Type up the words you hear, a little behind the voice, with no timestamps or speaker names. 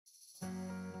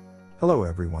Hello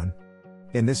everyone.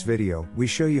 In this video, we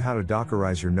show you how to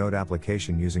Dockerize your Node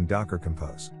application using Docker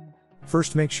Compose.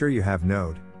 First, make sure you have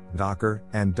Node, Docker,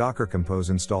 and Docker Compose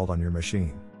installed on your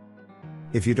machine.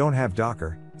 If you don't have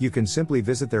Docker, you can simply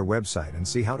visit their website and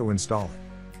see how to install it.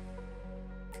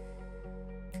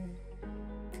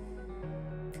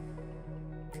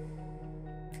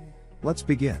 Let's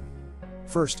begin.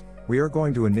 First, we are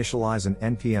going to initialize an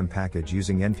npm package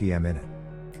using npm init.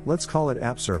 Let's call it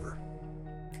app server.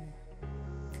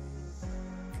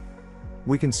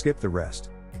 We can skip the rest.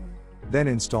 Then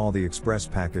install the express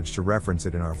package to reference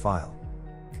it in our file.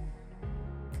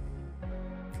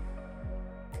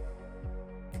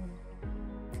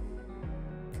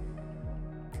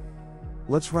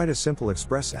 Let's write a simple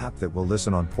express app that will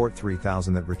listen on port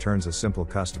 3000 that returns a simple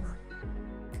customer.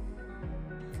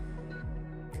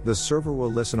 The server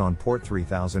will listen on port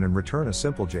 3000 and return a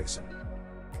simple JSON.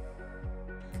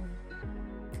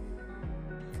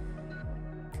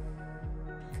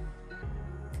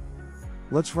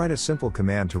 Let's write a simple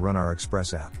command to run our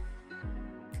express app.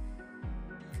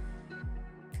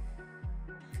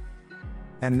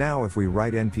 And now if we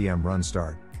write npm run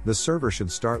start, the server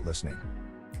should start listening.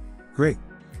 Great!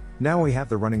 Now we have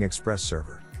the running express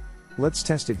server. Let's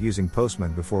test it using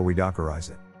Postman before we Dockerize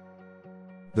it.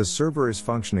 The server is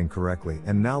functioning correctly,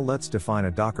 and now let's define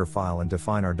a Docker file and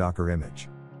define our Docker image.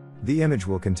 The image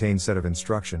will contain set of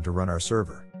instruction to run our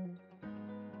server.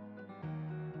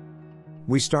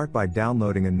 We start by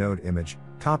downloading a node image,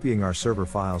 copying our server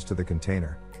files to the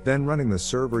container, then running the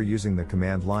server using the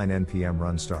command line npm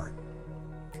run start.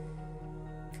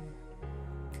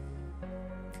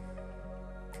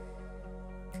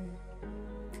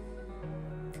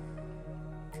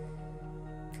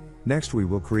 Next, we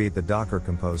will create the Docker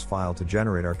Compose file to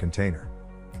generate our container.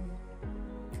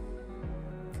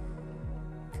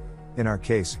 In our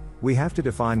case, we have to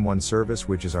define one service,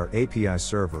 which is our API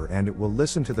server, and it will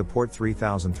listen to the port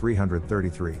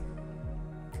 3333.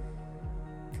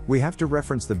 We have to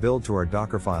reference the build to our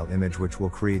dockerfile image, which will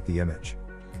create the image.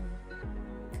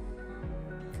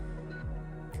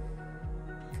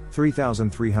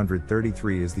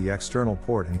 3333 is the external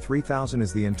port and 3000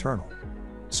 is the internal.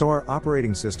 So our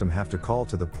operating system have to call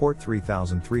to the port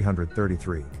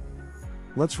 3333.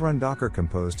 Let's run Docker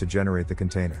Compose to generate the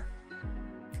container.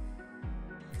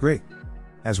 Great!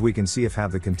 As we can see,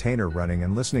 have the container running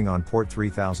and listening on port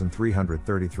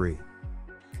 3333.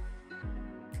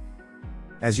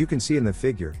 As you can see in the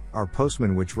figure, our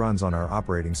Postman, which runs on our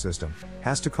operating system,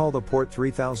 has to call the port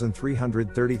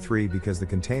 3333 because the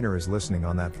container is listening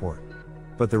on that port.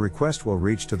 But the request will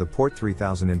reach to the port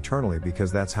 3000 internally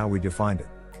because that's how we defined it.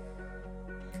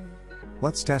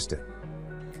 Let's test it.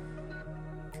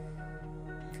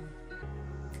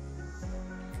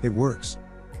 It works.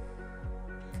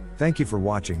 Thank you for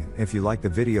watching, and if you like the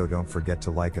video, don't forget to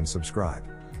like and subscribe.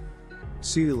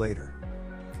 See you later.